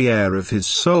 The air of his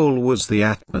soul was the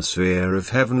atmosphere of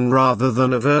heaven rather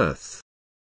than of earth.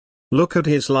 Look at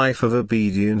his life of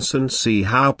obedience and see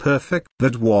how perfect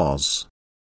that was.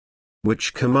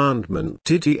 Which commandment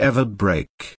did he ever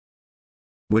break?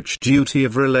 Which duty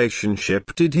of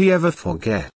relationship did he ever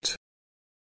forget?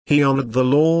 He honored the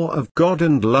law of God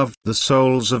and loved the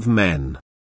souls of men.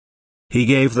 He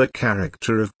gave the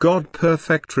character of God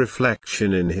perfect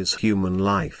reflection in his human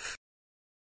life.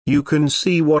 You can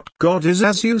see what God is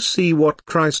as you see what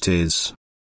Christ is.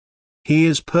 He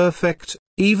is perfect,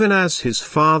 even as his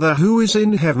Father who is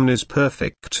in heaven is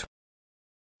perfect.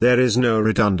 There is no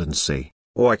redundancy,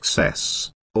 or excess,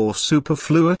 or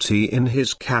superfluity in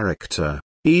his character,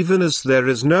 even as there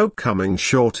is no coming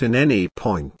short in any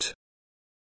point.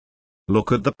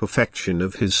 Look at the perfection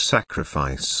of his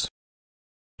sacrifice.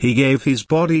 He gave his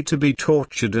body to be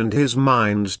tortured and his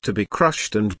mind to be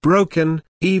crushed and broken,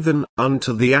 even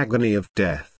unto the agony of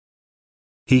death.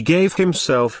 He gave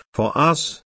himself for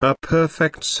us, a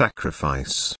perfect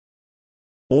sacrifice.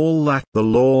 All that the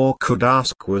law could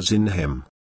ask was in him.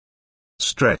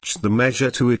 Stretch the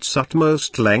measure to its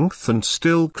utmost length and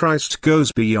still Christ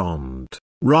goes beyond,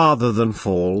 rather than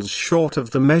falls short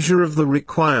of the measure of the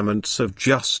requirements of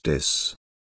justice.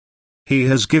 He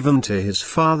has given to his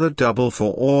Father double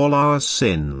for all our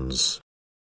sins.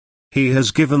 He has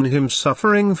given him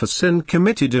suffering for sin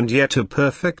committed and yet a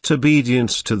perfect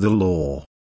obedience to the law.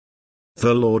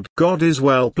 The Lord God is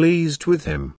well pleased with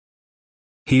him.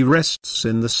 He rests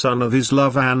in the Son of his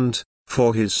love and,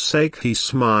 for his sake he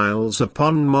smiles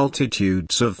upon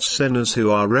multitudes of sinners who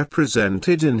are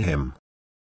represented in him.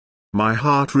 My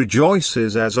heart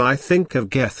rejoices as I think of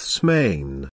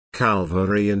Gethsemane,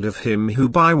 Calvary, and of him who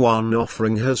by one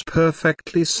offering has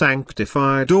perfectly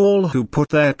sanctified all who put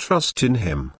their trust in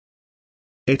him.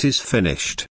 It is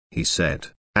finished, he said,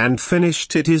 and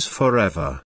finished it is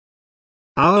forever.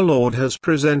 Our Lord has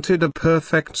presented a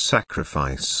perfect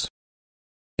sacrifice.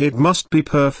 It must be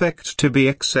perfect to be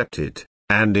accepted,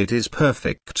 and it is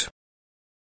perfect.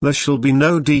 There shall be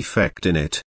no defect in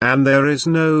it, and there is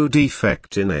no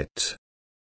defect in it.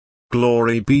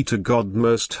 Glory be to God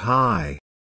Most High.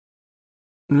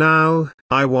 Now,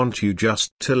 I want you just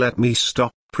to let me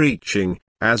stop preaching,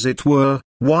 as it were,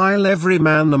 while every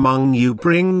man among you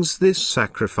brings this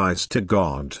sacrifice to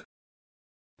God.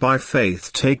 By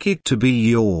faith take it to be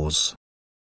yours.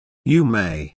 You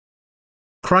may.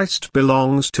 Christ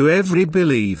belongs to every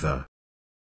believer.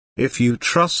 If you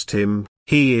trust him,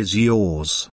 he is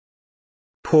yours.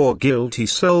 Poor guilty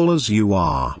soul as you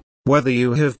are, whether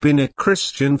you have been a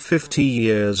Christian 50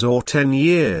 years or 10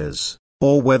 years,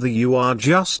 or whether you are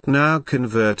just now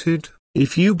converted,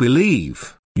 if you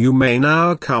believe, you may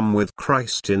now come with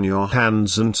Christ in your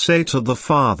hands and say to the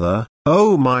Father,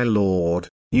 "O my Lord,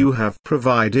 you have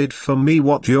provided for me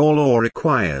what your law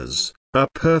requires, a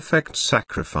perfect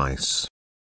sacrifice.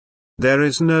 There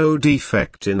is no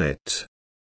defect in it.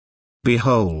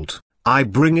 Behold, I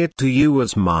bring it to you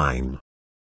as mine."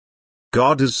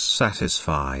 God is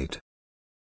satisfied.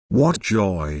 What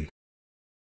joy!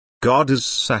 God is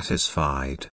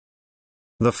satisfied.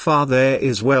 The Father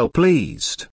is well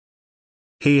pleased.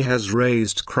 He has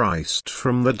raised Christ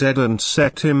from the dead and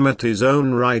set him at his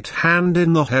own right hand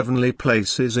in the heavenly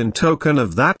places in token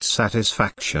of that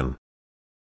satisfaction.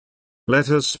 Let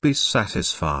us be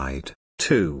satisfied,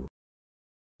 too.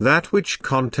 That which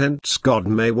contents God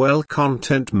may well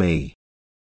content me.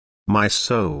 My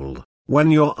soul, when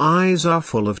your eyes are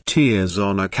full of tears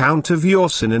on account of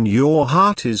your sin and your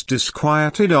heart is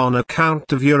disquieted on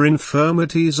account of your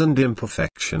infirmities and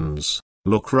imperfections,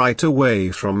 look right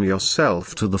away from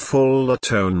yourself to the full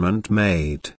atonement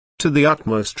made, to the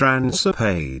utmost ransom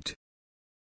paid.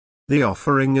 The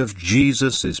offering of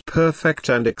Jesus is perfect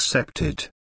and accepted.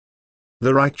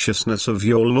 The righteousness of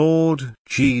your Lord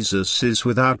Jesus is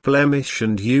without blemish,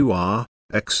 and you are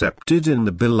accepted in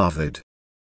the Beloved.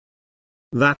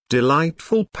 That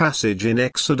delightful passage in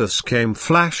Exodus came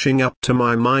flashing up to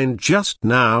my mind just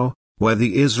now, where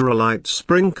the Israelites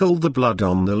sprinkled the blood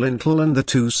on the lintel and the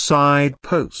two side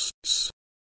posts.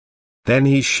 Then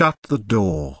he shut the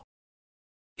door.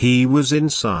 He was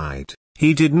inside,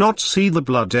 he did not see the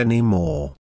blood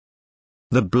anymore.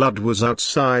 The blood was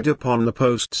outside upon the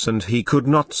posts and he could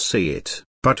not see it,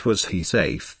 but was he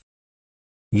safe?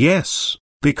 Yes,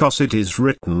 because it is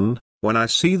written, "When I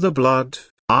see the blood,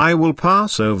 I will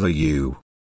pass over you."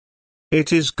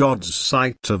 It is God's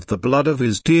sight of the blood of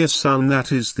his dear Son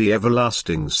that is the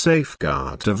everlasting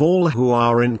safeguard of all who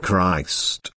are in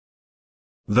Christ.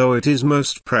 Though it is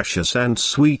most precious and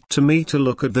sweet to me to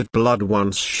look at that blood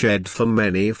once shed for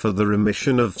many for the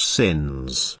remission of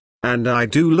sins, and I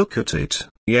do look at it,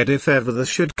 yet if ever there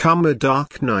should come a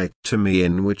dark night to me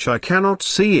in which I cannot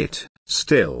see it,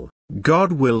 still,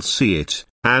 God will see it,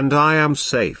 and I am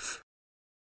safe.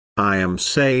 I am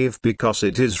safe because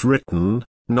it is written,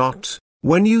 not,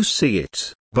 "When you see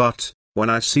it," but, "When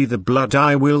I see the blood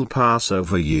I will pass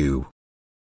over you."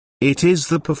 It is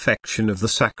the perfection of the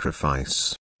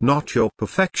sacrifice, not your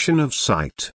perfection of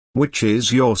sight, which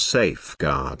is your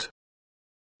safeguard.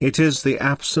 It is the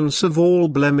absence of all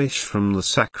blemish from the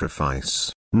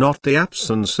sacrifice, not the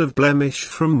absence of blemish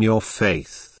from your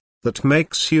faith, that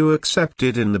makes you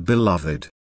accepted in the Beloved.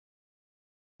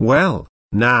 Well,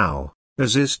 now,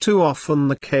 as is too often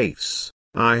the case,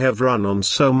 I have run on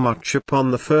so much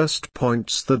upon the first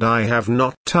points that I have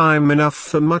not time enough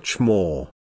for much more.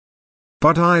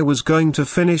 But I was going to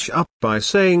finish up by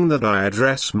saying that I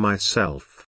address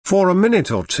myself, for a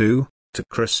minute or two, to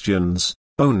Christians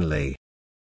only.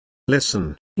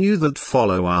 Listen, you that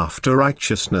follow after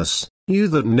righteousness, you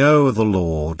that know the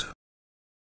Lord.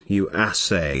 You are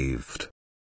saved.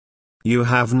 You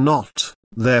have not,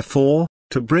 therefore,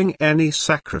 to bring any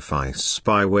sacrifice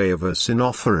by way of a sin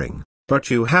offering, but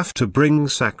you have to bring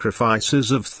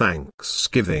sacrifices of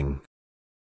thanksgiving.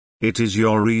 It is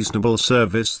your reasonable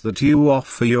service that you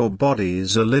offer your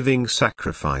bodies a living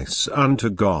sacrifice unto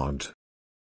God.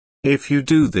 If you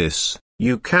do this,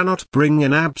 you cannot bring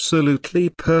an absolutely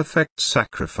perfect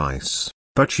sacrifice,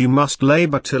 but you must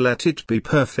labor to let it be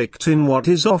perfect in what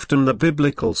is often the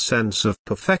biblical sense of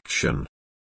perfection.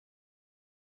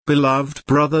 Beloved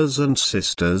brothers and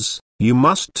sisters, you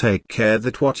must take care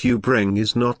that what you bring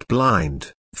is not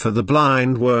blind, for the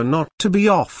blind were not to be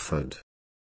offered.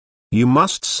 You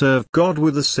must serve God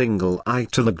with a single eye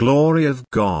to the glory of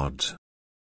God.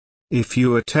 If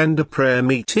you attend a prayer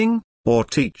meeting, or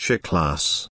teach a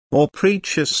class, or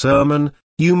preach a sermon,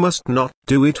 you must not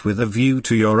do it with a view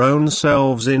to your own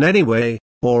selves in any way,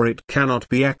 or it cannot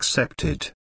be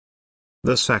accepted.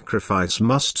 The sacrifice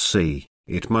must see,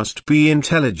 it must be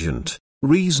intelligent,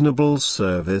 reasonable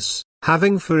service,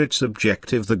 having for its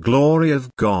objective the glory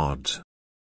of God.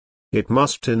 It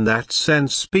must in that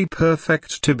sense be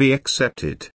perfect to be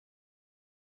accepted.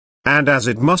 And as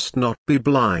it must not be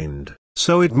blind,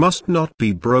 so it must not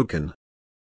be broken.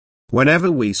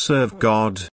 Whenever we serve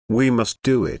God, We must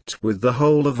do it with the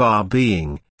whole of our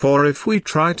being, for if we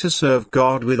try to serve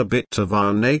God with a bit of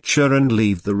our nature and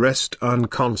leave the rest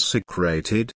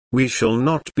unconsecrated, we shall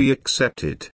not be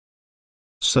accepted.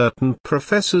 Certain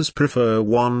professors prefer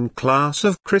one class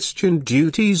of Christian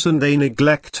duties and they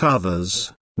neglect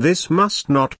others. This must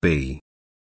not be.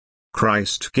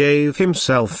 Christ gave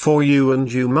himself for you and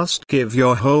you must give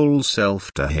your whole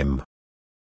self to him.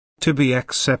 To be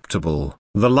acceptable,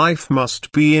 the life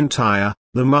must be entire,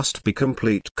 there must be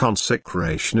complete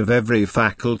consecration of every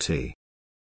faculty.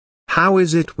 How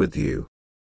is it with you?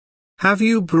 Have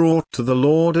you brought to the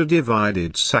Lord a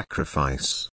divided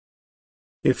sacrifice?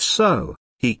 If so,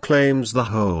 he claims the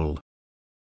whole.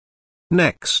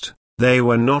 Next, they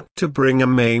were not to bring a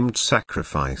maimed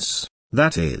sacrifice,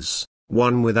 that is,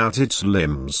 one without its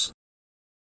limbs.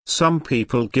 Some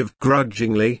people give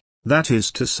grudgingly, that is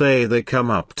to say they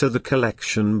come up to the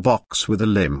collection box with a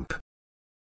limp.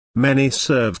 Many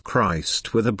serve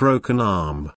Christ with a broken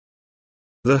arm.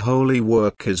 The holy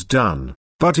work is done,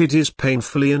 but it is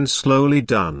painfully and slowly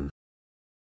done.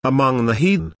 Among the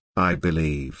heathen, I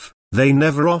believe, they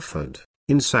never offered,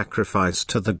 in sacrifice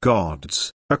to the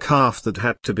gods, a calf that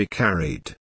had to be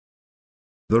carried.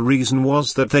 The reason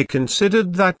was that they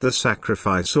considered that the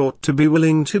sacrifice ought to be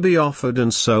willing to be offered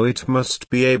and so it must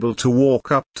be able to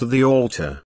walk up to the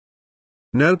altar.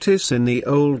 Notice in the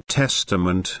Old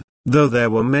Testament, though there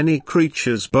were many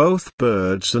creatures both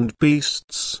birds and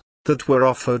beasts, that were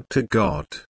offered to God,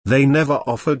 they never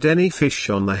offered any fish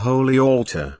on the holy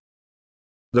altar.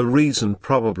 The reason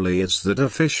probably is that a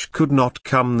fish could not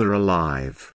come there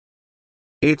alive.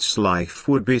 Its life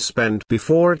would be spent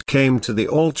before it came to the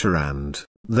altar and,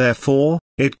 therefore,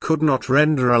 it could not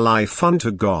render a life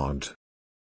unto God.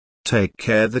 Take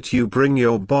care that you bring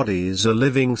your bodies a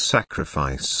living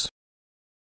sacrifice.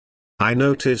 I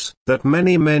notice that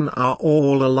many men are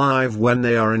all alive when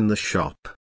they are in the shop.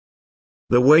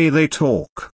 The way they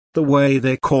talk, the way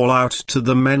they call out to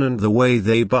the men and the way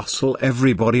they bustle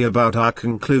everybody about are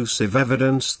conclusive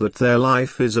evidence that their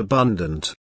life is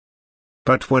abundant.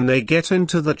 But when they get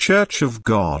into the church of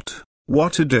God,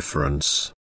 what a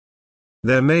difference!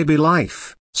 There may be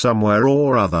life, somewhere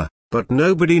or other, but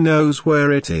nobody knows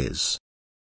where it is.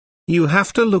 You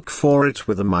have to look for it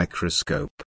with a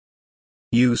microscope.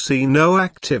 You see no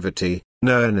activity,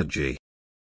 no energy.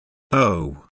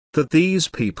 Oh, that these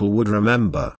people would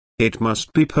remember, it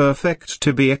must be perfect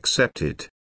to be accepted.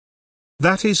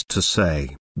 That is to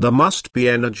say, there must be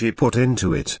energy put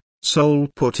into it, soul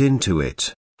put into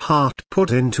it, heart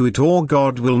put into it, or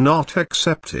God will not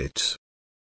accept it.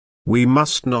 We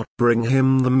must not bring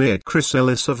him the mere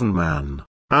chrysalis of man,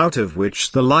 out of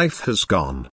which the life has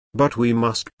gone, but we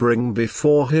must bring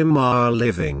before him our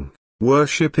living,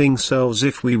 worshipping selves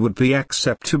if we would be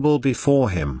acceptable before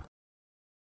him.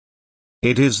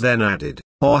 It is then added,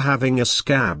 or having a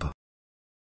scab.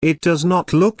 It does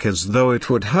not look as though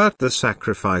it would hurt the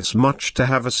sacrifice much to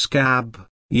have a scab,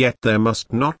 yet there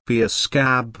must not be a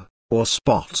scab, or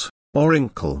spot, or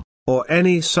wrinkle, or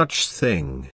any such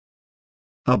thing.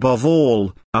 Above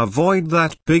all, avoid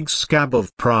that big scab of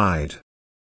pride.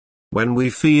 When we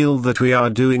feel that we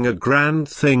are doing a grand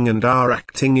thing and are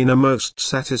acting in a most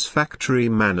satisfactory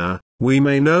manner, we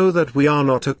may know that we are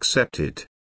not accepted.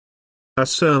 A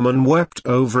sermon wept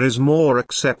over is more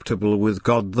acceptable with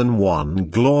God than one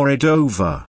gloried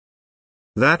over.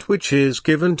 That which is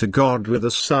given to God with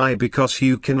a sigh because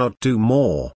you cannot do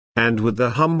more, and with the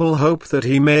humble hope that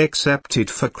he may accept it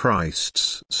for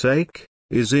Christ's sake,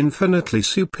 is infinitely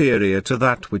superior to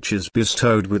that which is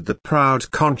bestowed with the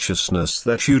proud consciousness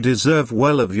that you deserve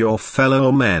well of your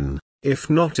fellow men, if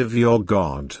not of your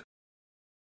God.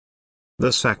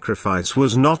 The sacrifice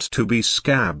was not to be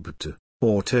scabbed,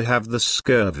 or to have the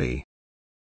scurvy.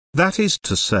 That is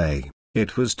to say,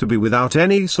 it was to be without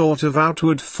any sort of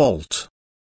outward fault.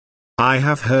 I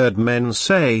have heard men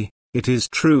say, "It is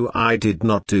true I did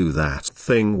not do that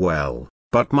thing well,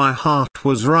 but my heart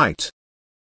was right."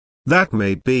 That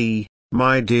may be,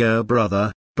 my dear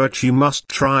brother, but you must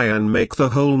try and make the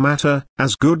whole matter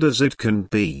as good as it can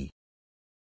be.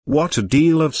 What a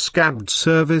deal of scabbed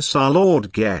service our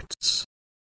Lord gets!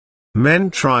 Men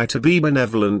try to be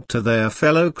benevolent to their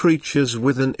fellow creatures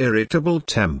with an irritable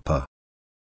temper.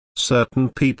 Certain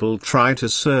people try to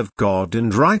serve God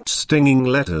and write stinging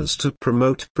letters to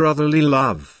promote brotherly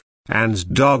love,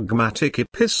 and dogmatic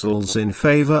epistles in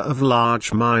favor of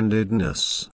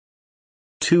large-mindedness.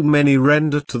 Too many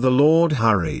render to the Lord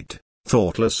hurried,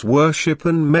 thoughtless worship,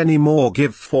 and many more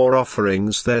give for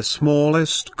offerings their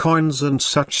smallest coins and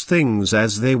such things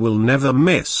as they will never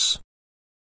miss.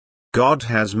 God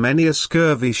has many a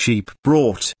scurvy sheep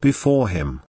brought before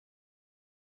him.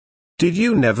 Did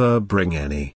you never bring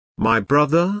any, my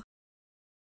brother?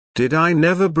 Did I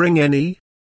never bring any?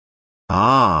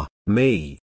 Ah,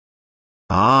 me.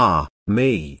 Ah,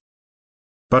 me.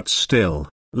 But still,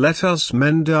 let us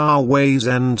mend our ways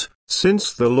and,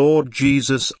 since the Lord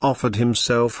Jesus offered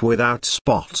himself without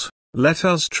spot, let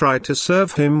us try to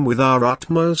serve him with our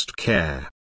utmost care.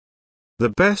 The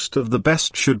best of the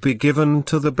best should be given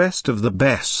to the best of the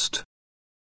best.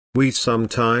 We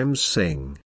sometimes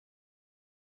sing,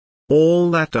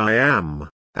 all that I am,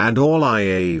 and all I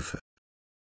have,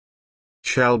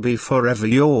 shall be forever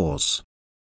yours.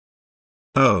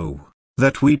 Oh,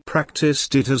 that we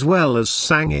practiced it as well as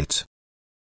sang it.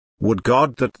 Would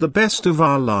God that the best of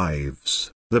our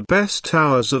lives, the best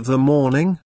hours of the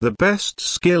morning, the best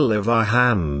skill of our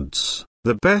hands,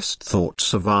 the best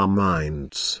thoughts of our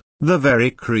minds, the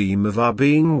very cream of our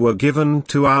being were given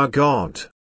to our God.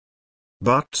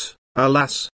 But,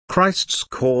 alas, Christ's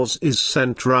cause is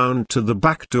sent round to the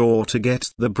back door to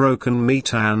get the broken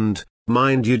meat and,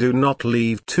 mind you do not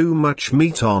leave too much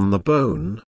meat on the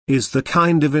bone, is the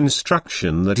kind of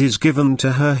instruction that is given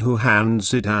to her who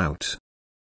hands it out.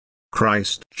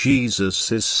 Christ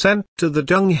Jesus is sent to the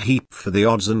dung heap for the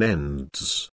odds and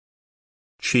ends.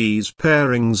 Cheese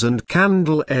parings and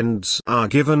candle ends are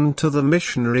given to the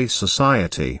missionary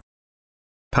society.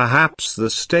 Perhaps the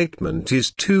statement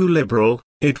is too liberal,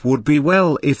 it would be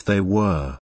well if they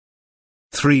were.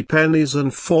 3 pennies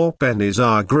and 4 pennies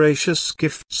are gracious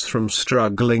gifts from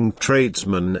struggling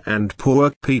tradesmen and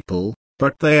poor people,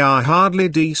 but they are hardly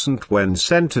decent when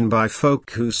sent in by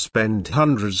folk who spend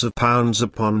hundreds of pounds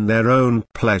upon their own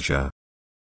pleasure.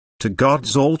 To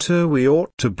God's altar we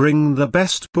ought to bring the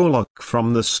best bullock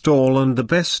from the stall and the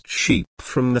best sheep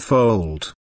from the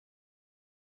fold.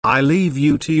 I leave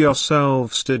you to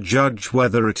yourselves to judge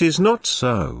whether it is not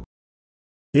so.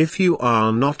 If you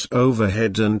are not over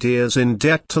head and ears in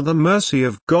debt to the mercy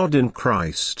of God in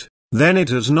Christ, then it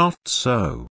is not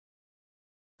so.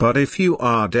 But if you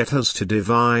are debtors to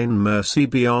divine mercy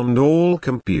beyond all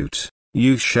compute,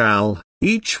 you shall,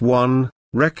 each one,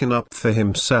 reckon up for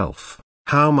himself,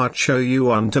 how much owe you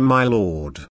unto my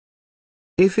Lord.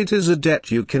 If it is a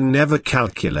debt you can never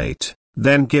calculate,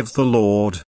 then give the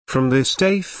Lord, from this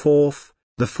day forth,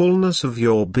 the fullness of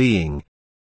your being.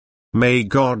 May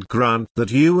God grant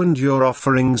that you and your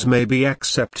offerings may be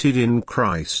accepted in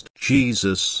Christ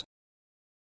Jesus,